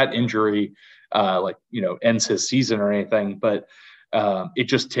that injury ends his season or anything, but it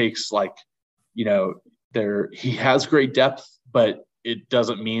just takes he has great depth, but it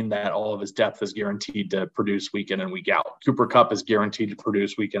doesn't mean that all of his depth is guaranteed to produce week in and week out. Cooper Kupp is guaranteed to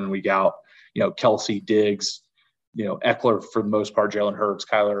produce week in and week out. Kelsey, Diggs, Eckler for the most part, Jalen Hurts,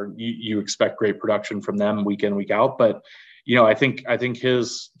 Kyler, you expect great production from them week in, week out. But, I think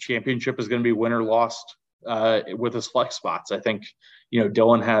his championship is going to be win or lost with his flex spots. I think,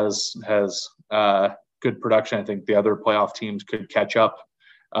 Dylan has good production. I think the other playoff teams could catch up,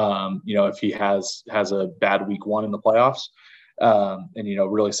 if he has a bad week one in the playoffs,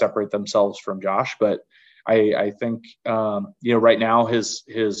 and, really separate themselves from Josh. But I think, right now his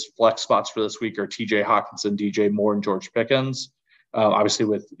flex spots for this week are TJ Hawkinson, DJ Moore, and George Pickens. Obviously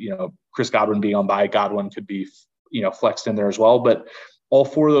with, Chris Godwin being on bye, Godwin could be, flexed in there as well. But all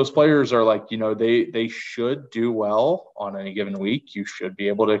 4 of those players are they should do well on any given week. You should be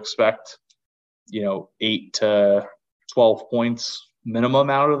able to expect, 8 to 12 points minimum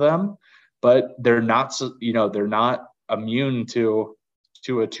out of them, but they're not immune to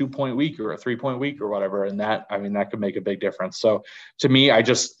a 2-point week or a 3-point week or whatever. And that could make a big difference. So to me,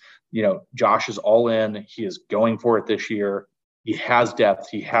 Josh is all in. He is going for it this year. He has depth.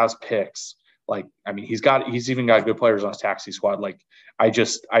 He has picks. He's even got good players on his taxi squad. I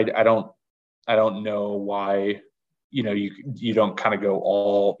don't know why, you don't kind of go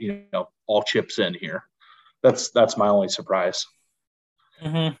all chips in here. That's my only surprise.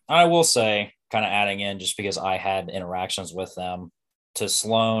 Mm-hmm. I will say, kind of adding in, just because I had interactions with them, to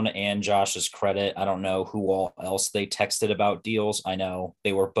Sloan and Josh's credit, I don't know who all else they texted about deals. I know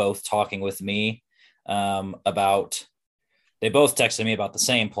they were both talking with me they both texted me about the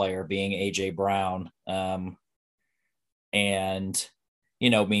same player, being AJ Brown. And, me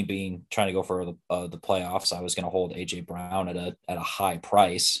trying to go for the playoffs, I was going to hold AJ Brown at a high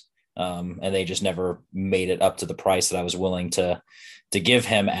price. And they just never made it up to the price that I was willing to give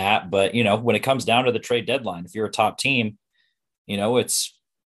him at. But, when it comes down to the trade deadline, if you're a top team, it's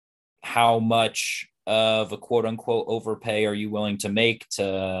how much of a quote unquote overpay are you willing to make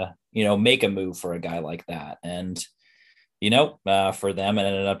to, make a move for a guy like that. And, for them, it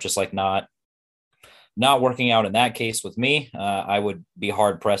ended up just not working out in that case with me. I would be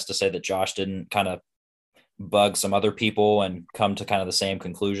hard pressed to say that Josh didn't kind of bug some other people and come to kind of the same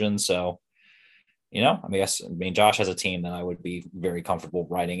conclusion. So, Josh has a team that I would be very comfortable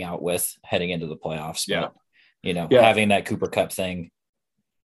riding out with heading into the playoffs. Yeah. But, having that Cooper Kupp thing,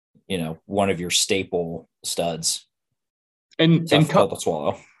 one of your staple studs, and tough pill to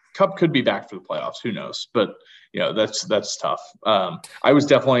swallow. Cup could be back for the playoffs. Who knows? But that's tough. I was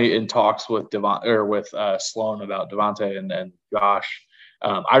definitely in talks with Sloan about Devontae and Josh.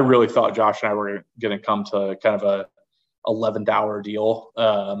 I really thought Josh and I were going to come to kind of a 11th hour deal,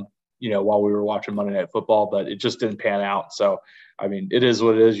 while we were watching Monday Night Football, but it just didn't pan out. So, I mean, it is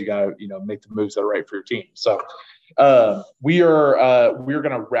what it is. You got to, make the moves that are right for your team. So, we are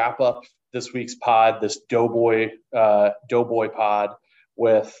going to wrap up this week's pod, this Doughboy pod,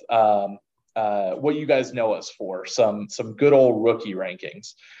 with what you guys know us for, some good old rookie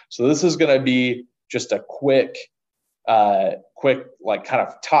rankings. So this is going to be just a quick like kind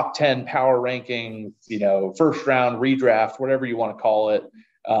of top 10 power ranking, first round redraft, whatever you want to call it.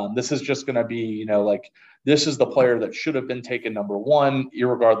 This is just going to be, this is the player that should have been taken number one,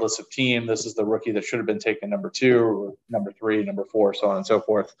 irregardless of team. This is the rookie that should have been taken number two, or number three, number four, so on and so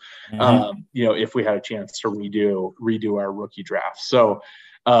forth. Mm-hmm. If we had a chance to redo our rookie draft. So,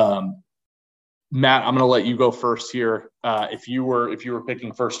 Matt, I'm going to let you go first here. If you were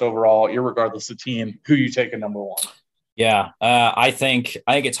picking first overall, irregardless of team, who you take at number one? Yeah, I think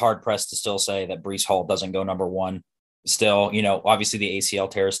it's hard pressed to still say that Breece Hall doesn't go number one. Still, obviously the ACL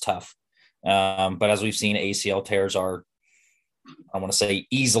tear is tough, but as we've seen, ACL tears are, I want to say,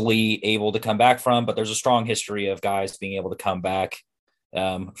 easily able to come back from. But there's a strong history of guys being able to come back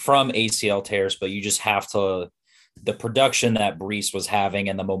from ACL tears. But you just have to. The production that Breece was having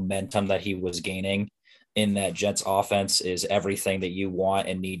and the momentum that he was gaining in that Jets offense is everything that you want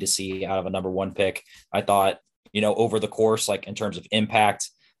and need to see out of a number one pick. I thought, over the course, like in terms of impact,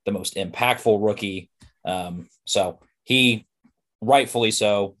 the most impactful rookie. So he rightfully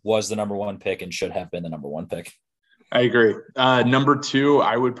so was the number one pick and should have been the number one pick. I agree. Number two,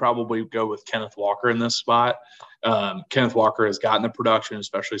 I would probably go with Kenneth Walker in this spot. Kenneth Walker has gotten the production,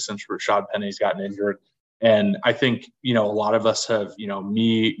 especially since Rashad Penny's gotten injured. And I think, a lot of us have,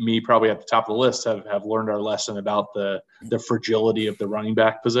 me probably at the top of the list have learned our lesson about the fragility of the running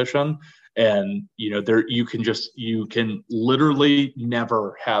back position. And, you can literally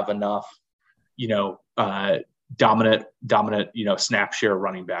never have enough, dominant, snap share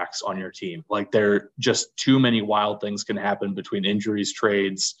running backs on your team. Like, there are just too many wild things can happen between injuries,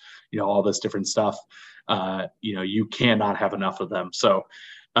 trades, all this different stuff. You cannot have enough of them. So,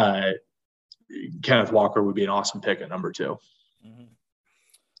 Kenneth Walker would be an awesome pick at number two.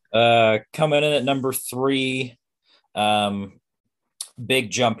 Coming in at number three, big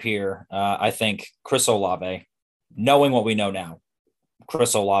jump here. I think Chris Olave, knowing what we know now,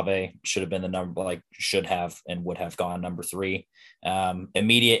 Chris Olave should have been the number, should have and would have gone number three.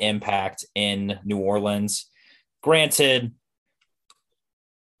 Immediate impact in New Orleans. Granted,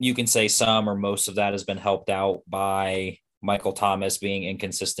 you can say some or most of that has been helped out by Michael Thomas being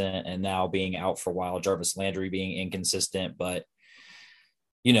inconsistent and now being out for a while, Jarvis Landry being inconsistent. But,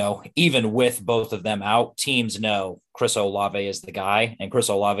 even with both of them out, teams know Chris Olave is the guy, and Chris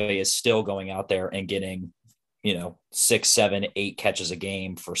Olave is still going out there and getting, 6, 7, 8 catches a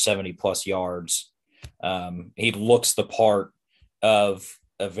game for 70 plus yards. He looks the part of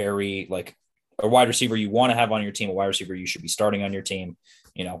a very a wide receiver you want to have on your team, a wide receiver you should be starting on your team.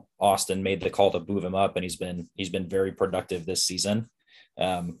 Austin made the call to move him up, and he's been very productive this season.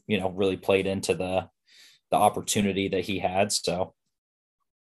 Really played into the opportunity that he had. So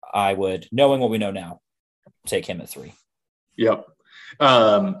I would, knowing what we know now, take him at 3. Yep.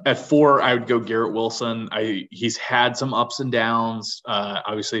 At 4, I would go Garrett Wilson. He's had some ups and downs.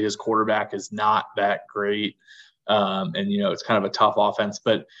 Obviously his quarterback is not that great. And it's kind of a tough offense,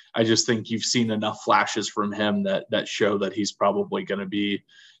 but I just think you've seen enough flashes from him that show that he's probably going to be,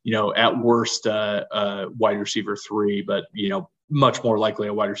 at worst, wide receiver 3, but, much more likely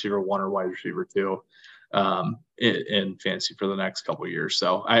a wide receiver 1 or wide receiver 2, in fantasy for the next couple of years.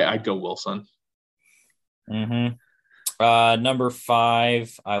 So I'd go Wilson. Mm-hmm. Number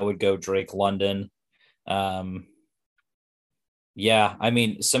 5, I would go Drake London. Yeah, I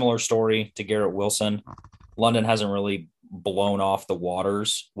mean, similar story to Garrett Wilson. London hasn't really blown off the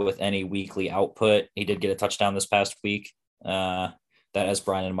waters with any weekly output. He did get a touchdown this past week. That, as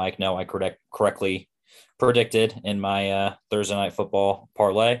Brian and Mike know, I correctly predicted in my Thursday Night Football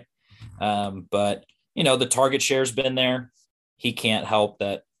parlay. But, the target share's been there. He can't help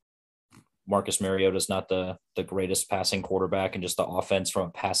that Marcus Mariota is not the greatest passing quarterback, and just the offense from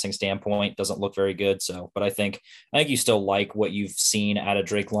a passing standpoint doesn't look very good. So, but I think you still like what you've seen out of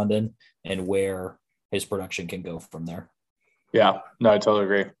Drake London and where his production can go from there. Yeah, no, I totally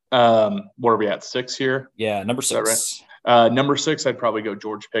agree. What are we at, 6 here? Yeah, number 6. Is that right? Number 6, I'd probably go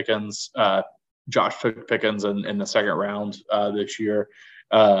George Pickens. Josh took Pickens in the second round this year.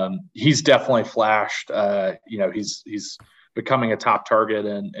 He's definitely flashed. He's becoming a top target,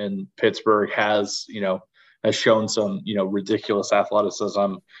 and Pittsburgh has shown some ridiculous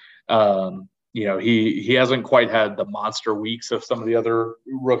athleticism. He hasn't quite had the monster weeks of some of the other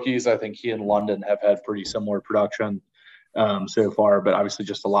rookies. I think he and London have had pretty similar production so far, but obviously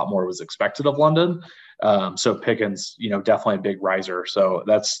just a lot more was expected of London. So Pickens, definitely a big riser. So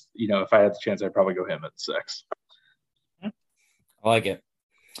that's, if I had the chance, I'd probably go him at 6. I like it.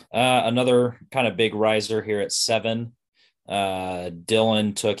 Another kind of big riser here at 7.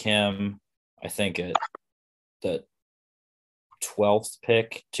 Dylan took him, I think, at the 12th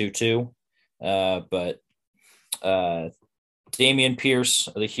pick, 2-2. But Dameon Pierce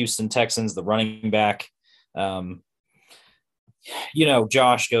of the Houston Texans, the running back.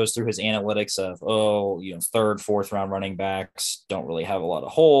 Josh goes through his analytics of, third, fourth round running backs don't really have a lot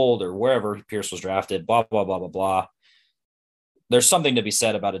of hold, or wherever Pierce was drafted, blah, blah, blah, blah, blah. There's something to be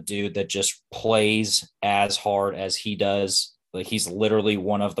said about a dude that just plays as hard as he does. Like, he's literally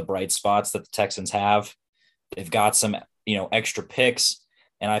one of the bright spots that the Texans have. They've got some, extra picks.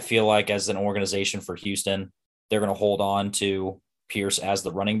 And I feel like as an organization for Houston, they're going to hold on to Pierce as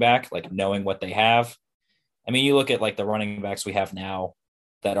the running back, like knowing what they have. I mean, you look at like the running backs we have now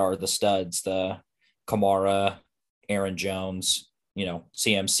that are the studs, the Kamara, Aaron Jones,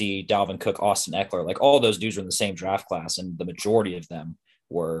 CMC, Dalvin Cook, Austin Eckler, like all those dudes are in the same draft class. And the majority of them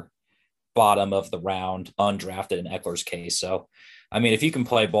were bottom of the round, undrafted in Eckler's case. So, I mean, if you can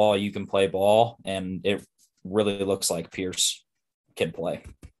play ball, you can play ball. And it really looks like Pierce can play.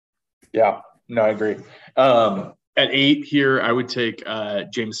 Yeah, no, I agree. At 8 here, I would take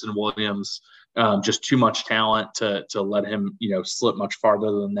Jameson Williams. Just too much talent to let him, slip much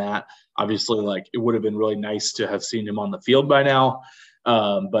farther than that. Obviously, like, it would have been really nice to have seen him on the field by now.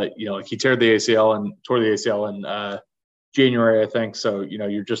 But he tore the ACL in January, I think. So,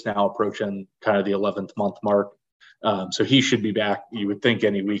 you're just now approaching kind of the 11th month mark. So he should be back, you would think,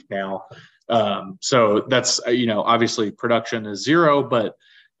 any week now. So that's, obviously production is 0, but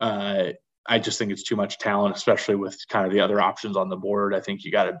I just think it's too much talent, especially with kind of the other options on the board. I think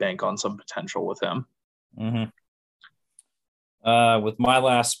you got to bank on some potential with him. Mm-hmm. With my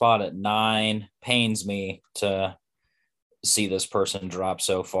last spot at 9, pains me to see this person drop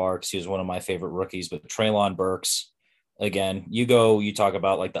so far because he was one of my favorite rookies. But Treylon Burks, again, you talk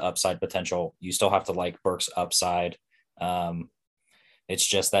about like the upside potential. You still have to like Burks' upside. It's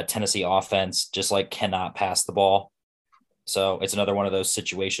just that Tennessee offense just like cannot pass the ball. So it's another one of those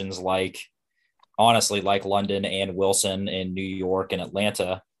situations like, honestly, like London and Wilson in New York and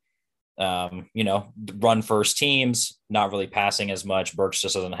Atlanta, run first teams, not really passing as much. Burks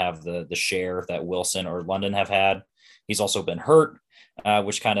just doesn't have the share that Wilson or London have had. He's also been hurt,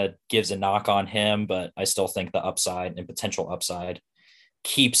 which kind of gives a knock on him, but I still think the upside and potential upside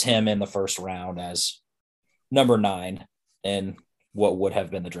keeps him in the first round as number 9 in what would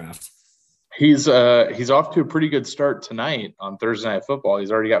have been the draft. He's off to a pretty good start tonight on Thursday Night Football.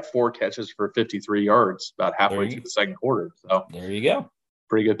 He's already got 4 catches for 53 yards about halfway through the second quarter. So there you go.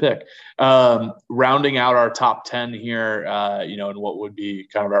 Pretty good pick. Rounding out our top 10 here, in what would be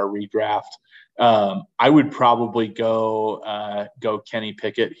kind of our redraft, I would probably go Kenny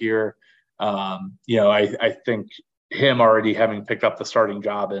Pickett here. I think him already having picked up the starting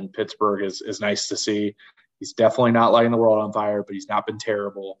job in Pittsburgh is nice to see. He's definitely not lighting the world on fire, but he's not been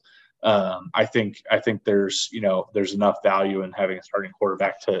terrible. I think there's enough value in having a starting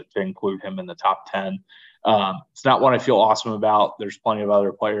quarterback to include him in the top 10. It's not one I feel awesome about. There's plenty of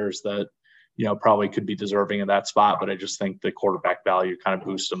other players that, probably could be deserving of that spot, but I just think the quarterback value kind of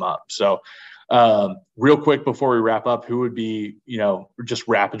boosts them up. So, real quick before we wrap up, who would be, just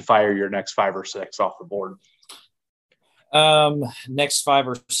rapid fire your next 5 or 6 off the board? Next 5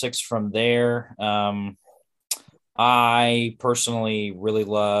 or 6 from there. I personally really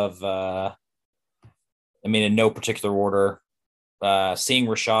love, in no particular order, seeing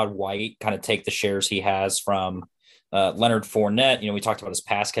Rachaad White kind of take the shares he has from Leonard Fournette. We talked about his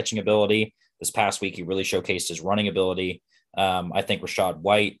pass catching ability. This past week, he really showcased his running ability. I think Rachaad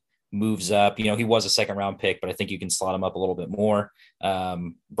White moves up. He was a second round pick, but I think you can slot him up a little bit more.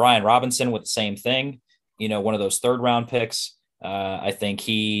 Brian Robinson with the same thing, one of those third round picks. I think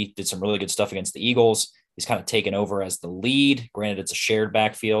he did some really good stuff against the Eagles. He's kind of taken over as the lead. Granted, it's a shared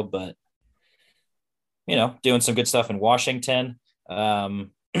backfield, but, doing some good stuff in Washington.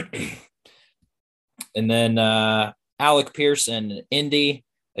 And then Alec Pierce in Indy,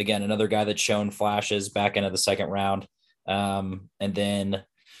 again, another guy that's shown flashes back into the second round. And then,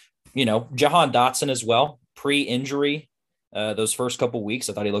 Jahan Dotson as well, pre-injury. Those first couple weeks,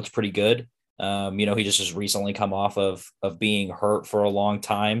 I thought he looked pretty good. He just recently come off of being hurt for a long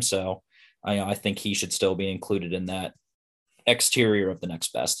time. So I think he should still be included in that exterior of the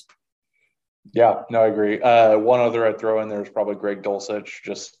next best. Yeah, no, I agree. One other I'd throw in there is probably Greg Dulcich.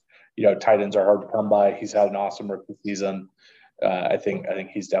 Just, tight ends are hard to come by. He's had an awesome rookie season. I think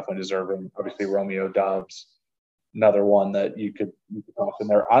he's definitely deserving. Obviously, Romeo Dobbs, another one that you could toss in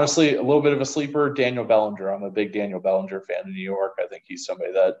there. Honestly, a little bit of a sleeper, Daniel Bellinger. I'm a big Daniel Bellinger fan in New York. I think he's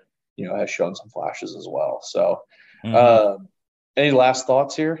somebody that has shown some flashes as well. So, any last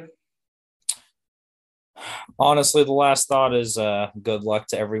thoughts here? Honestly, the last thought is good luck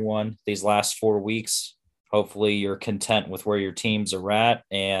to everyone these last 4 weeks. Hopefully, you're content with where your teams are at,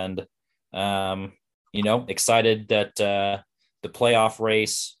 and excited that the playoff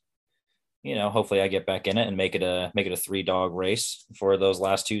race. Hopefully I get back in it and make it a 3-dog race for those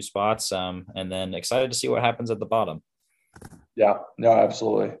last 2 spots. And then excited to see what happens at the bottom. Yeah, no,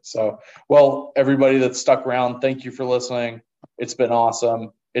 absolutely. So, well, everybody that's stuck around, thank you for listening. It's been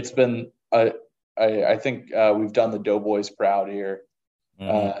awesome. It's been, I think we've done the Doughboys proud here.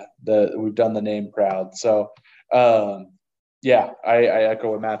 We've done the name proud. So, yeah, I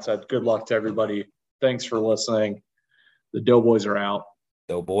echo what Matt said. Good luck to everybody. Thanks for listening. The Doughboys are out.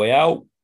 Doughboy out.